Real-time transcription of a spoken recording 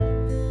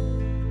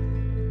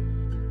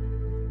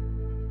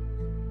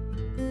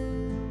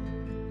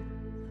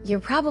You're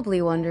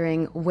probably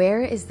wondering,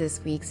 where is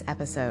this week's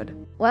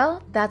episode?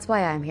 Well, that's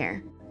why I'm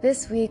here.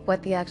 This week,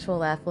 What the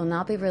Actual F will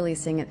not be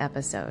releasing an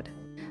episode.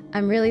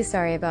 I'm really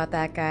sorry about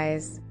that,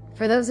 guys.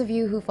 For those of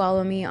you who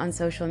follow me on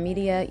social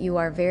media, you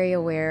are very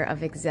aware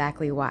of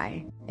exactly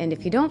why. And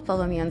if you don't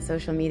follow me on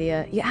social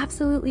media, you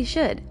absolutely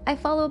should. I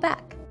follow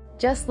back.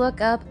 Just look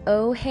up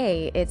Oh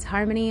Hey, It's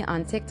Harmony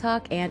on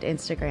TikTok and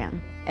Instagram.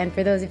 And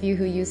for those of you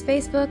who use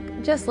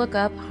Facebook, just look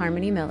up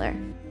Harmony Miller.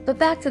 But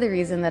back to the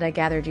reason that I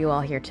gathered you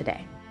all here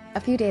today. A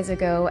few days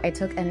ago, I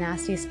took a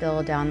nasty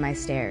spill down my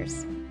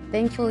stairs.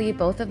 Thankfully,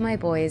 both of my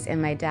boys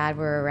and my dad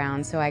were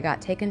around, so I got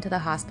taken to the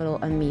hospital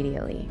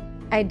immediately.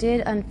 I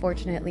did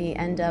unfortunately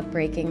end up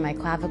breaking my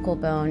clavicle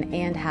bone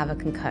and have a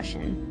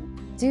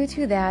concussion. Due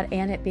to that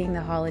and it being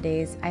the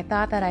holidays, I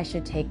thought that I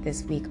should take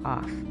this week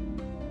off.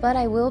 But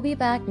I will be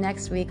back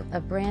next week with a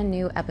brand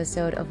new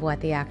episode of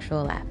What the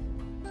Actual F.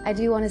 I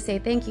do want to say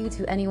thank you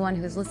to anyone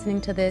who's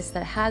listening to this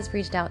that has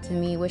reached out to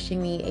me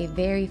wishing me a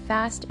very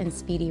fast and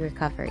speedy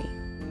recovery.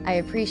 I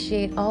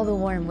appreciate all the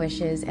warm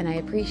wishes and I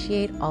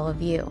appreciate all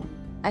of you.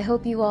 I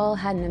hope you all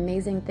had an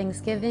amazing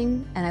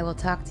Thanksgiving and I will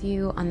talk to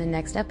you on the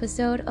next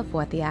episode of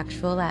What the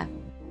Actual F.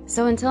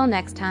 So until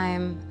next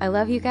time, I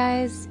love you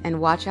guys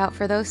and watch out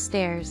for those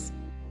stairs.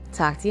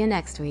 Talk to you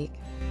next week.